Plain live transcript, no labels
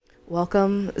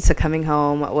Welcome to Coming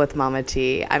Home with Mama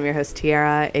T. I'm your host,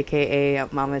 Tiara, aka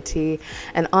Mama T.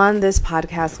 And on this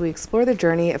podcast, we explore the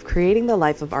journey of creating the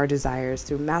life of our desires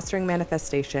through mastering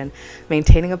manifestation,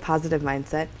 maintaining a positive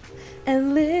mindset,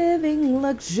 and living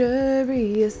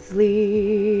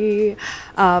luxuriously.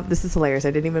 This is hilarious.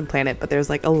 I didn't even plan it, but there's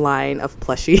like a line of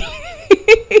plushie.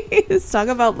 Let's talk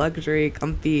about luxury,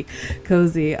 comfy,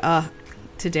 cozy.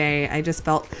 Today I just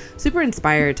felt super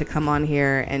inspired to come on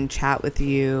here and chat with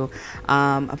you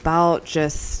about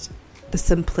just the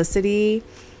simplicity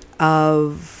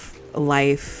of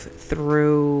life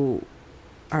through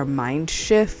our mind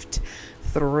shift,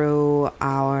 through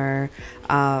our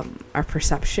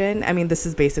perception. I mean, this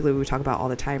is basically what we talk about all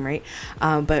the time, right?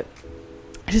 But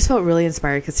I just felt really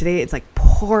inspired because today it's like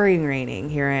pouring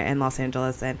raining here in Los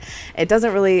Angeles, and it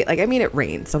doesn't really it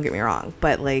rains, don't get me wrong,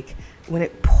 but like when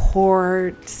it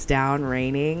pours down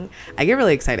raining, I get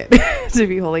really excited to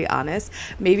be wholly honest.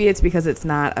 Maybe it's because it's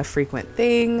not a frequent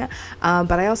thing,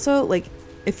 but I also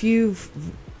if you've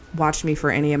watched me for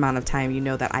any amount of time, you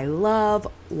know that I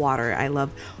love water. I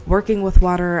love working with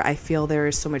water. I feel there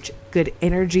is so much good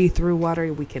energy through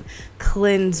water. We can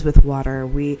cleanse with water.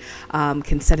 We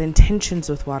can set intentions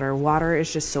with water. Water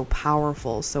is just so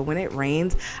powerful. So when it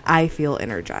rains, I feel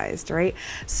energized, right?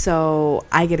 So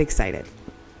I get excited.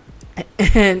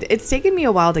 And it's taken me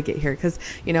a while to get here because,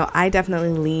 I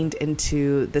definitely leaned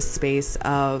into the space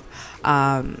of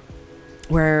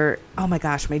where, oh my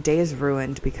gosh, my day is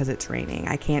ruined because it's raining.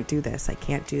 I can't do this. I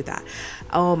can't do that.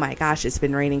 Oh my gosh, it's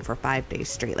been raining for 5 days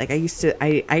straight.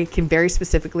 I can very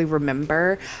specifically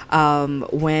remember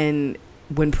when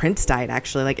Prince died,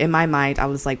 actually. Like, in my mind, I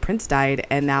was like, Prince died,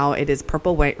 and now it is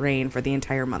purple white rain for the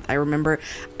entire month. I remember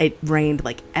it rained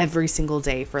like every single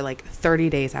day for like 30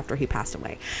 days after he passed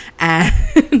away.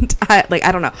 And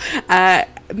I don't know.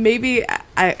 Maybe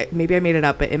I made it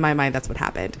up, but in my mind, that's what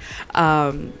happened.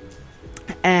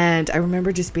 And I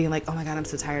remember just being like, oh my God, I'm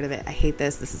so tired of it. I hate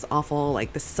this. This is awful.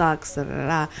 Like, this sucks. Da, da, da,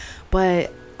 da.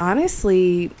 But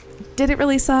honestly, did it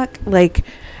really suck?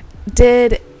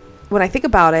 When I think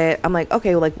about it, I'm like,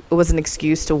 okay, it was an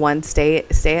excuse to stay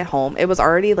at home. It was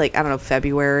already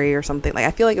February or something.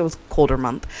 I feel like it was a colder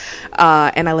month.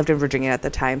 And I lived in Virginia at the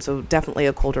time, so definitely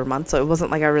a colder month. So it wasn't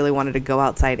like I really wanted to go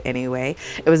outside anyway.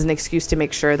 It was an excuse to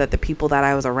make sure that the people that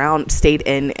I was around stayed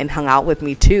in and hung out with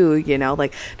me too,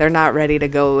 they're not ready to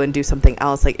go and do something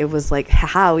else. It was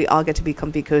haha, we all get to be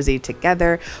comfy cozy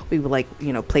together. We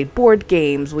played board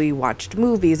games. We watched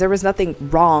movies. There was nothing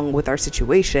wrong with our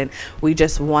situation. We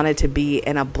just wanted to be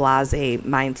in a blasé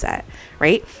mindset,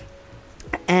 right?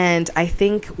 And I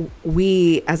think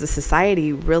we as a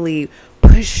society really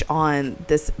push on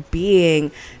this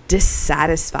being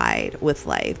dissatisfied with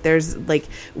life.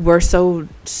 We're so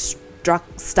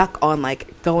stuck on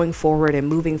going forward and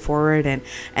moving forward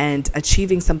and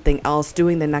achieving something else,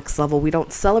 doing the next level. We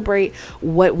don't celebrate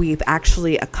what we've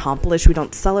actually accomplished. We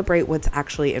don't celebrate what's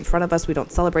actually in front of us. We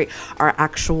don't celebrate our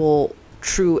actual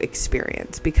true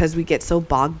experience because we get so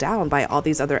bogged down by all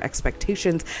these other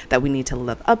expectations that we need to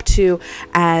live up to,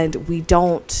 and we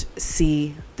don't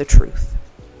see the truth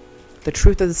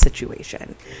of the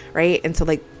situation, right? And so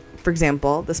for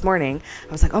example, this morning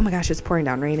I was like, oh my gosh, it's pouring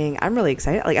down raining. I'm really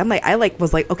excited.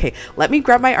 Okay, let me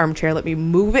grab my armchair, let me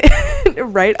move it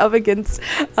right up against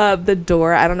the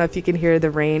door. I don't know if you can hear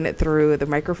the rain through the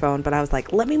microphone, but I was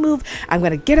like, let me move. I'm going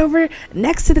to get over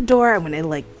next to the door. I'm going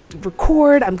to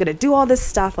record. I'm going to do all this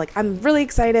stuff. I'm really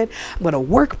excited. I'm going to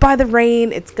work by the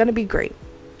rain. It's going to be great.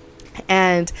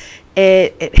 And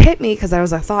it hit me because I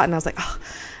was a thought, and I was like, oh,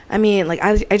 I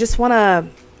just want to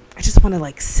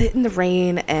sit in the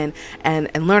rain and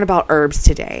learn about herbs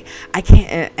today. I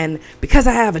can't, and because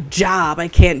I have a job, I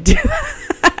can't do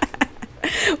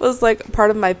was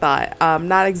part of my thought.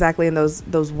 Not exactly in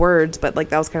those words, but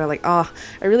that was kind of oh,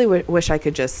 I really wish I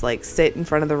could just sit in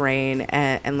front of the rain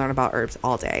and learn about herbs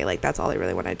all day. That's all I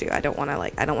really want to do. I don't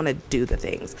want to do the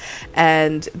things.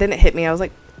 And then it hit me. I was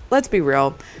like, let's be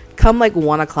real. Come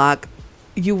 1 o'clock,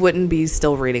 you wouldn't be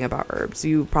still reading about herbs.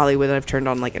 You probably would have turned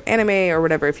on an anime or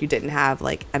whatever if you didn't have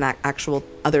an actual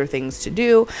other things to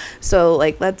do. So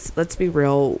let's be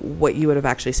real, what you would have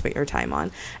actually spent your time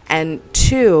on. And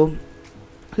two,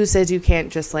 who says you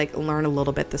can't just learn a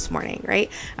little bit this morning,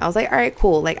 right? I was like, all right,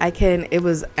 cool.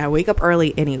 I wake up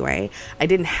early anyway. I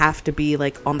didn't have to be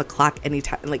on the clock any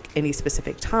time, any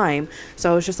specific time.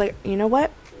 So I was just you know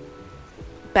what?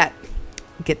 Bet.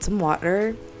 Get some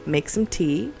water, make some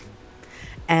tea.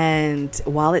 And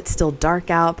while it's still dark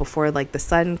out, before the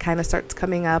sun kind of starts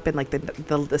coming up and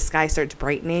the sky starts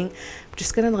brightening, I'm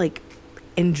just gonna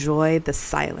enjoy the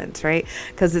silence, right?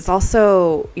 Because it's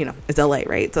also, it's LA,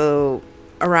 right? So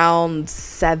around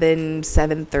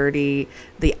 7:30,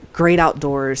 the great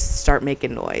outdoors start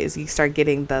making noise. You start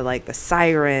getting the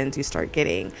sirens. You start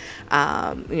getting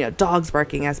dogs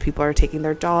barking as people are taking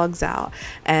their dogs out,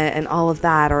 and all of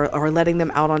that, or letting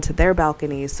them out onto their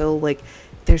balconies. So like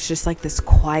there's just like this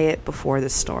quiet before the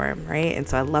storm, right? And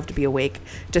so I love to be awake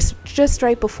just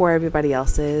right before everybody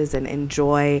else is, and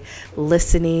enjoy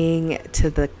listening to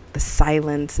the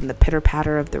silence and the pitter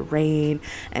patter of the rain,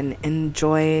 and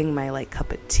enjoying my like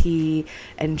cup of tea,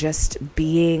 and just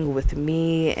being with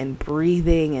me and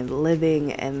breathing and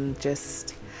living, and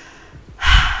just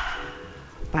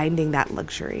finding that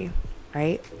luxury,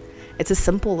 right? It's a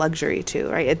simple luxury too,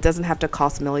 right? It doesn't have to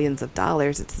cost millions of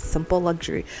dollars. It's a simple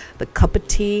luxury. The cup of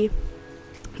tea,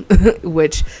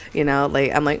 which,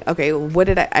 like, I'm like, okay, what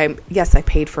did yes, I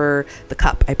paid for the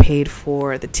cup. I paid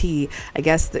for the tea. I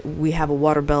guess that we have a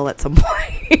water bill at some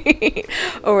point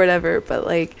or whatever. But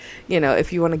like,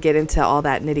 if you want to get into all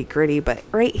that nitty gritty, but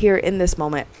right here in this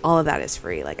moment, all of that is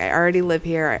free. Like, I already live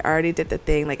here. I already did the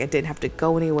thing. Like, I didn't have to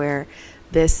go anywhere.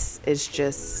 This is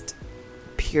just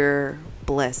pure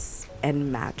bliss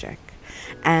and magic,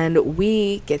 and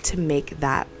we get to make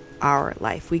that our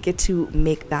life. We get to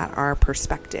make that our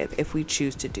perspective if we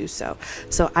choose to do so.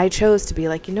 So I chose to be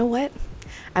like, you know what,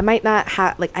 I might not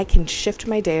have, like, I can shift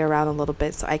my day around a little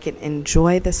bit so I can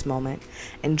enjoy this moment,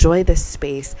 enjoy this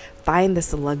space, find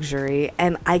this luxury,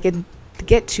 and I can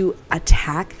get to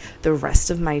attack the rest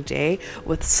of my day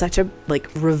with such a like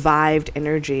revived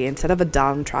energy instead of a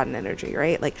downtrodden energy,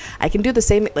 right? Like, I can do the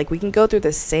same, like, we can go through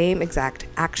the same exact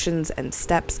actions and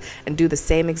steps and do the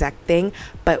same exact thing,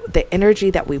 but the energy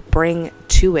that we bring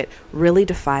to it really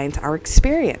defines our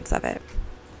experience of it,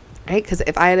 right? Because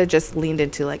if I had just leaned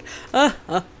into like,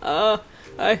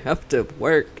 I have to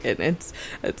work, and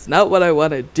it's not what I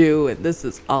want to do, and this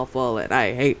is awful, and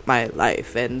I hate my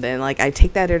life, and then like I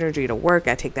take that energy to work,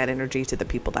 I take that energy to the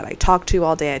people that I talk to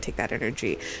all day, I take that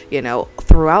energy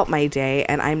throughout my day,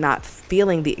 and I'm not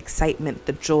feeling the excitement,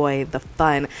 the joy, the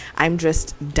fun. I'm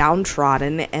just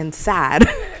downtrodden and sad.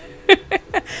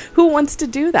 Who wants to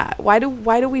do that? Why do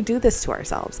we do this to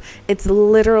ourselves? It's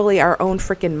literally our own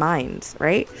freaking minds,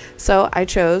 right? So I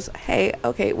chose, hey,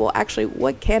 okay, well, actually,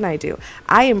 what can I do?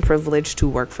 I am privileged to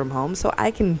work from home, so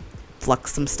I can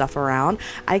flux some stuff around.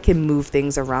 I can move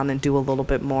things around and do a little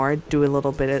bit more, do a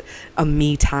little bit of a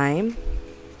me time,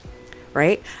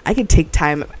 right? I could take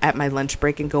time at my lunch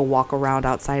break and go walk around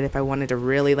outside if I wanted to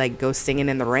really like go singing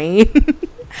in the rain.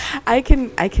 I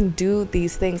can do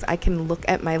these things. I can look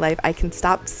at my life. I can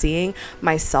stop seeing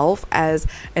myself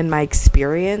and my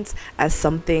experience as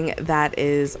something that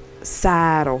is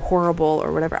sad or horrible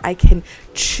or whatever. I can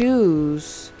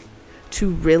choose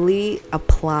to really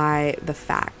apply the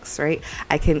facts, right?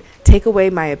 I can take away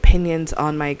my opinions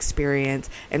on my experience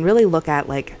and really look at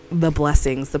like the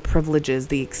blessings, the privileges,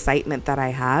 the excitement that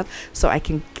I have, so I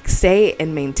can stay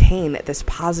and maintain this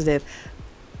positive,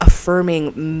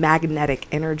 affirming, magnetic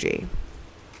energy.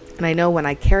 And I know when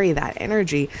I carry that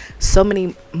energy, so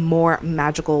many more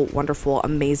magical, wonderful,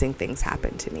 amazing things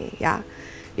happen to me. Yeah.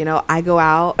 I go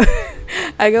out,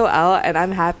 and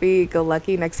I'm happy, go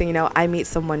lucky. Next thing you know, I meet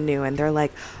someone new and they're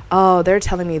like, oh, they're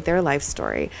telling me their life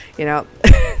story.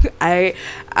 I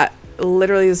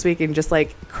literally this weekend just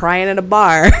like crying in a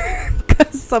bar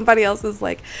because somebody else is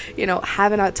like,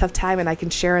 having a tough time, and I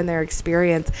can share in their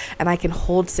experience and I can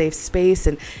hold safe space.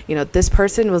 And, this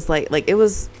person was like it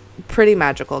was pretty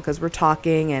magical because we're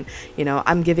talking and,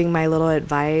 I'm giving my little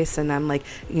advice, and I'm like,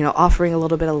 offering a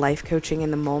little bit of life coaching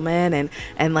in the moment.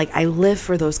 And like, I live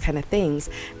for those kind of things,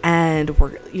 and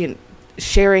we're,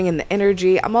 sharing in the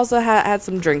energy. I'm also had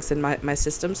some drinks in my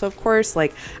system. So of course,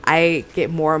 like, I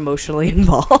get more emotionally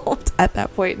involved at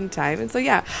that point in time. And so,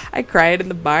 yeah, I cried in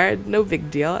the bar, no big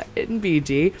deal, in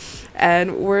BG.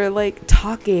 And we're like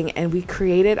talking, and we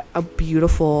created a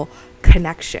beautiful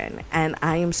connection, and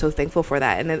I am so thankful for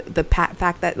that. And the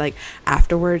fact that like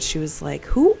afterwards she was like,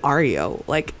 who are you?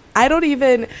 Like, I don't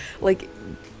even like,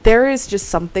 there is just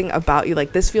something about you,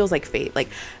 like, this feels like fate. Like,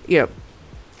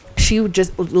 she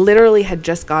just literally had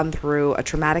just gone through a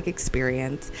traumatic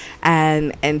experience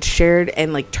and shared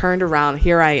and like turned around,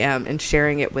 here I am, and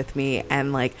sharing it with me,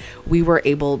 and like we were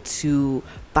able to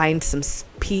find some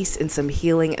peace and some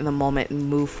healing in the moment and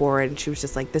move forward. And she was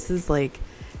just like, this is like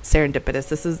serendipitous,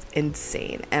 this is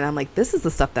insane. And I'm like, this is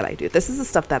the stuff that I do, this is the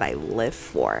stuff that I live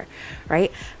for,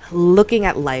 right? Looking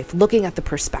at life, looking at the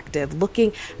perspective,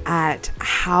 looking at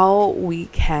how we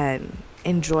can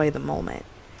enjoy the moment,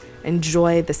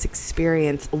 enjoy this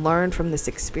experience, learn from this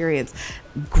experience,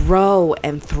 grow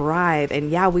and thrive.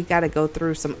 And yeah, we got to go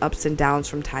through some ups and downs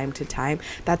from time to time.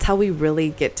 That's how we really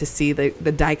get to see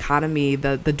the dichotomy,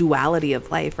 the duality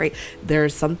of life, right? There are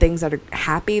some things that are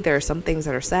happy, there are some things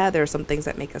that are sad, there are some things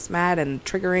that make us mad and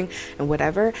triggering and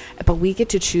whatever, but we get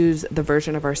to choose the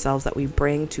version of ourselves that we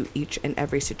bring to each and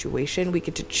every situation. We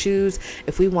get to choose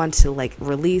if we want to like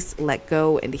release, let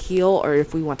go, and heal, or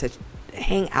if we want to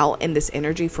hang out in this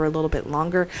energy for a little bit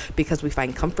longer because we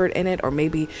find comfort in it, or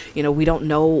maybe, we don't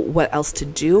know what else to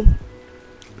do.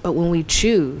 But when we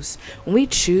choose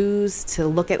to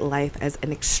look at life as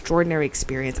an extraordinary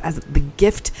experience, as the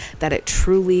gift that it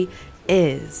truly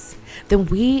is, then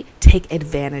we take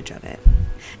advantage of it.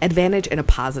 Advantage in a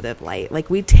positive light. Like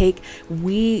we take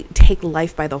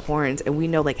life by the horns, and we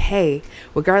know like, hey,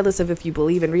 regardless of if you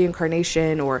believe in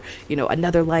reincarnation or,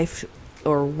 another life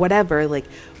or whatever, like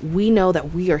we know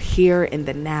that we are here in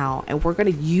the now, and we're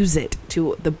going to use it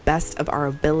to the best of our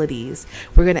abilities.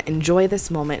 We're going to enjoy this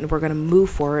moment, and we're going to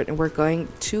move forward, and we're going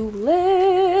to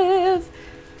live.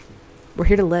 We're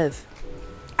here to live.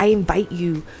 I invite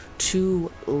you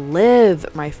to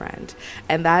live, my friend.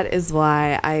 And that is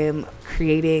why I am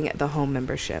creating the home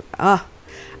membership. I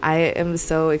am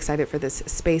so excited for this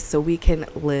space so we can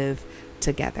live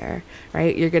together,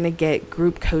 right? You're going to get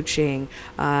group coaching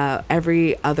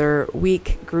every other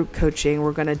week, group coaching.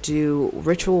 We're going to do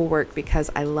ritual work because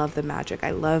I love the magic.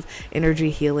 I love energy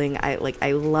healing.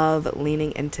 I love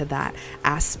leaning into that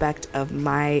aspect of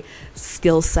my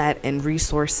skill set and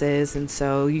resources. And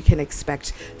so you can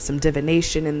expect some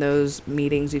divination in those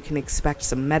meetings. You can expect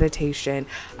some meditation,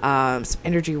 some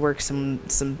energy work, some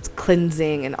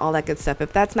cleansing and all that good stuff.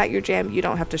 If that's not your jam, you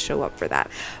don't have to show up for that.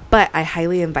 But I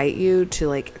highly invite you to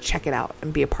like check it out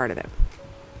and be a part of it.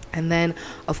 And then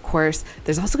of course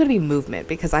there's also going to be movement,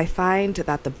 because I find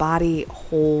that the body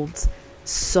holds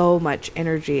so much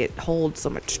energy, it holds so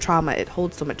much trauma, it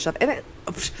holds so much stuff, and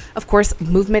of course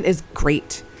movement is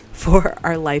great for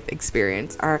our life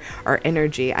experience, our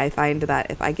energy. I find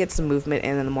that if I get some movement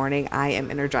in the morning, I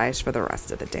am energized for the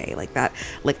rest of the day. Like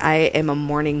I am a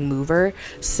morning mover.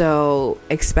 So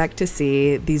expect to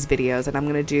see these videos, and I'm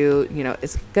going to do,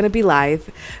 it's going to be live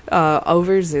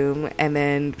over Zoom, and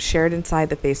then share it inside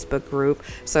the Facebook group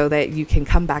so that you can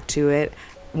come back to it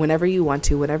whenever you want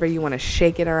to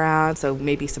shake it around. So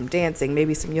maybe some dancing,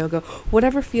 maybe some yoga,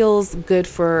 whatever feels good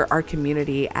for our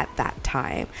community at that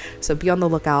time. So be on the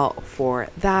lookout for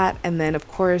that. And then of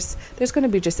course, there's going to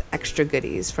be just extra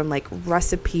goodies from like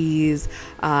recipes,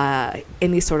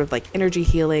 any sort of like energy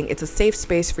healing. It's a safe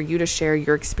space for you to share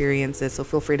your experiences. So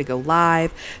feel free to go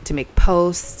live, to make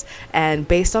posts, and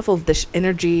based off of this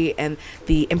energy and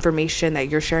the information that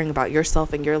you're sharing about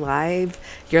yourself and your life,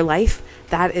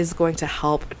 that is going to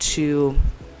help to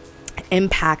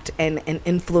impact and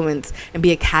influence and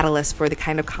be a catalyst for the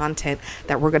kind of content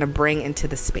that we're going to bring into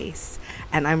the space.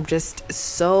 And I'm just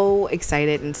so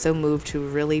excited and so moved to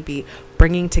really be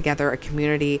bringing together a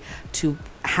community to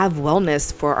have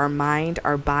wellness for our mind,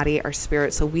 our body, our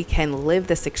spirit, so we can live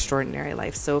this extraordinary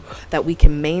life, so that we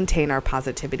can maintain our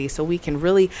positivity, so we can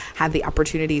really have the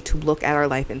opportunity to look at our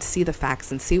life and see the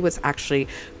facts and see what's actually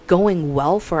going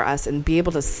well for us, and be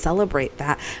able to celebrate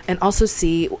that, and also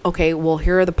see, okay, well,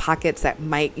 here are the pockets that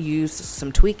might use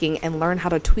some tweaking, and learn how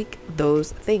to tweak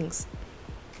those things.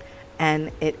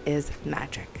 And it is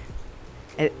magic.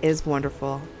 It is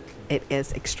wonderful. It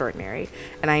is extraordinary.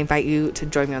 And I invite you to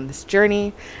join me on this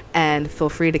journey, and feel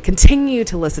free to continue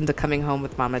to listen to Coming Home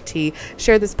with Mama T.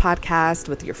 Share this podcast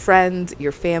with your friends,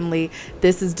 your family.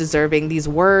 This is deserving. These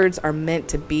words are meant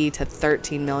to be to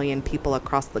 13 million people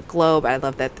across the globe. I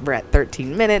love that we're at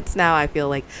 13 minutes now. I feel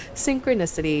like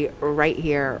synchronicity right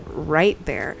here, right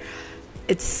there.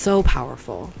 It's so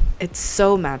powerful. It's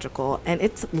so magical, and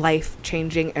it's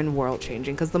life-changing and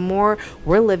world-changing, because the more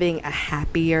we're living a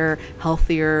happier,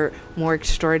 healthier, more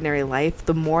extraordinary life,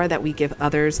 the more that we give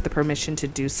others the permission to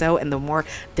do so, and the more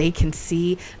they can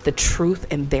see the truth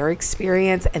in their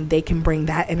experience, and they can bring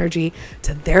that energy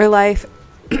to their life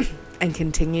and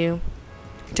continue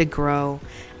to grow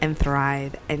and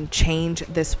thrive and change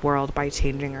this world by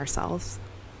changing ourselves.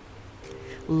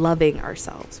 Loving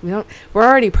ourselves. We're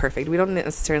already perfect. We don't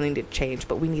necessarily need to change,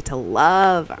 but we need to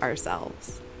love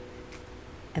ourselves.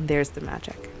 And there's the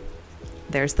magic.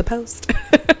 There's the post.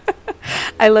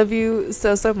 I love you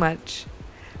so, so much.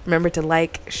 Remember to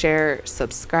like, share,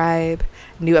 subscribe.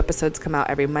 New episodes come out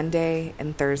every Monday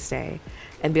and Thursday.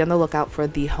 And be on the lookout for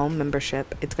the home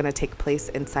membership. It's going to take place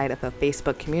inside of a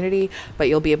Facebook community, but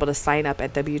you'll be able to sign up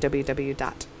at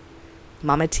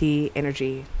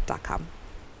www.mamateenergy.com.